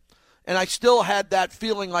started, and I still had that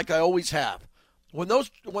feeling like I always have. When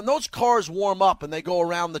those cars warm up and they go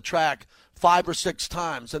around the track 5 or 6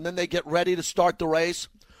 times, and then they get ready to start the race,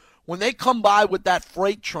 when they come by with that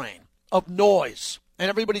freight train of noise, and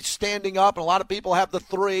everybody's standing up, and a lot of people have their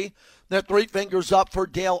 3 fingers up for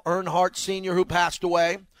Dale Earnhardt Sr., who passed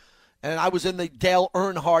away, and I was in the Dale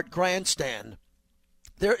Earnhardt grandstand.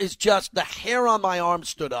 There is just, the hair on my arm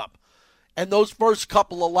stood up. And those first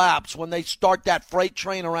couple of laps, when they start that freight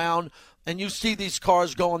train around and you see these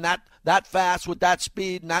cars going that fast with that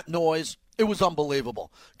speed and that noise, it was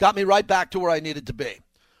unbelievable. Got me right back to where I needed to be.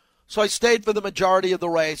 So I stayed for the majority of the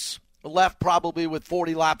race, left probably with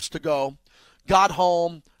 40 laps to go, got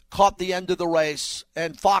home, caught the end of the race,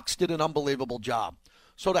 and Fox did an unbelievable job.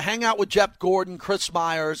 So to hang out with Jeff Gordon, Chris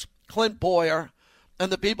Myers, Clint Boyer,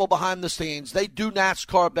 and the people behind the scenes, they do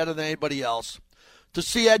NASCAR better than anybody else. To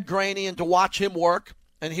see Ed Graney and to watch him work,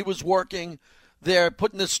 and he was working there,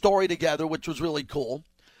 putting this story together, which was really cool.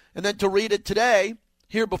 And then to read it today,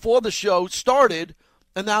 here before the show started,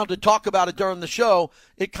 and now to talk about it during the show,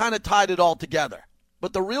 it kind of tied it all together.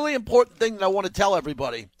 But the really important thing that I want to tell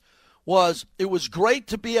everybody was it was great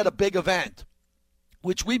to be at a big event,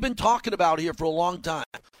 which we've been talking about here for a long time.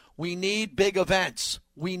 We need big events.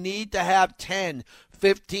 We need to have 10,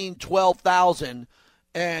 15, 12,000.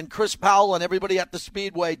 And Chris Powell and everybody at the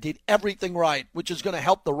Speedway did everything right, which is going to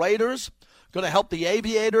help the Raiders, going to help the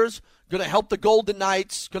Aviators, going to help the Golden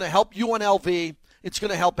Knights, going to help UNLV. It's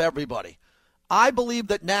going to help everybody. I believe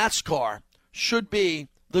that NASCAR should be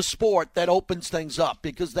the sport that opens things up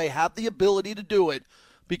because they have the ability to do it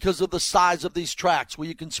because of the size of these tracks where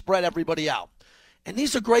you can spread everybody out. And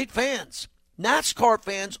these are great fans. NASCAR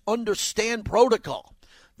fans understand protocol.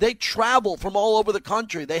 They travel from all over the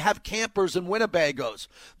country. They have campers and Winnebagos.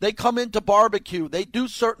 They come into barbecue. They do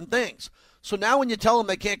certain things. So now when you tell them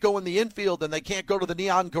they can't go in the infield and they can't go to the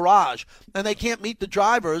Neon Garage and they can't meet the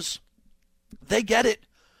drivers, they get it.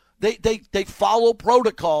 They follow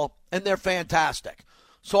protocol, and they're fantastic.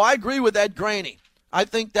 So I agree with Ed Graney. I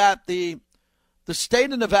think that the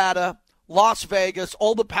state of Nevada, Las Vegas,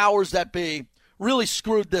 all the powers that be really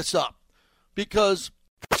screwed this up because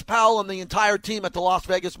Chris Powell and the entire team at the Las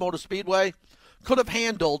Vegas Motor Speedway could have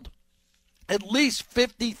handled at least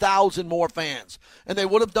 50,000 more fans, and they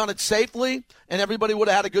would have done it safely, and everybody would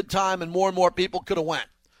have had a good time, and more people could have went.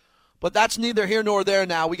 But that's neither here nor there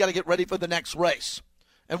now. We got to get ready for the next race.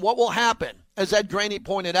 And what will happen, as Ed Graney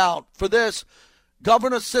pointed out, for this,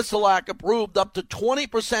 Governor Sisolak approved up to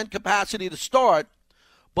 20% capacity to start,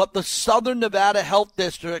 but the Southern Nevada Health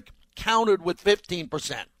District countered with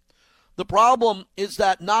 15%. The problem is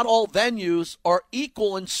that not all venues are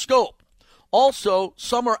equal in scope. Also,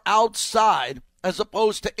 some are outside as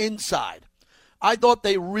opposed to inside. I thought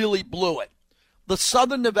they really blew it. The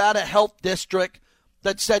Southern Nevada Health District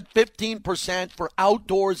that said 15% for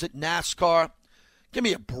outdoors at NASCAR, give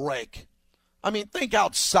me a break. I mean, think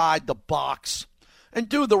outside the box and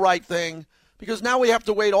do the right thing because now we have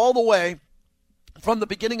to wait all the way from the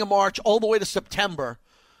beginning of March all the way to September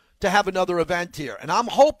to have another event here. And I'm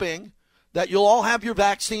hoping that you'll all have your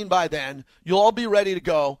vaccine by then, you'll all be ready to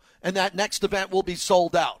go, and that next event will be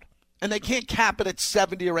sold out. And they can't cap it at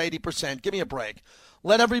 70 or 80%. Give me a break.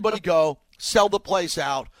 Let everybody go, sell the place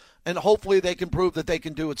out, and hopefully they can prove that they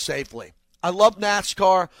can do it safely. I love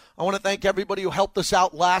NASCAR. I want to thank everybody who helped us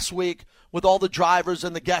out last week with all the drivers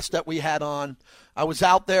and the guests that we had on. I was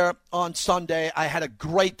out there on Sunday. I had a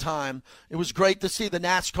great time. It was great to see the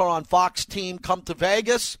NASCAR on Fox team come to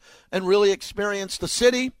Vegas and really experience the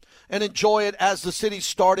city and enjoy it as the city's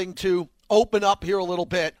starting to open up here a little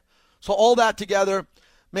bit. So all that together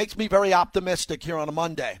makes me very optimistic here on a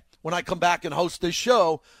Monday. When I come back and host this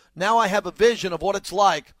show, now I have a vision of what it's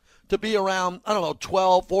like to be around,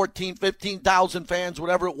 12, 14, 15,000 fans,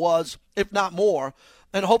 whatever it was, if not more.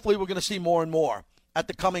 And hopefully we're going to see more and more at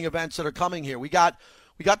the coming events that are coming here. We got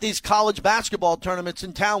these college basketball tournaments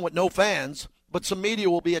in town with no fans, but some media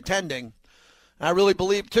will be attending. And I really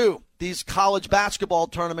believe, too, these college basketball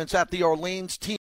tournaments at the Orleans team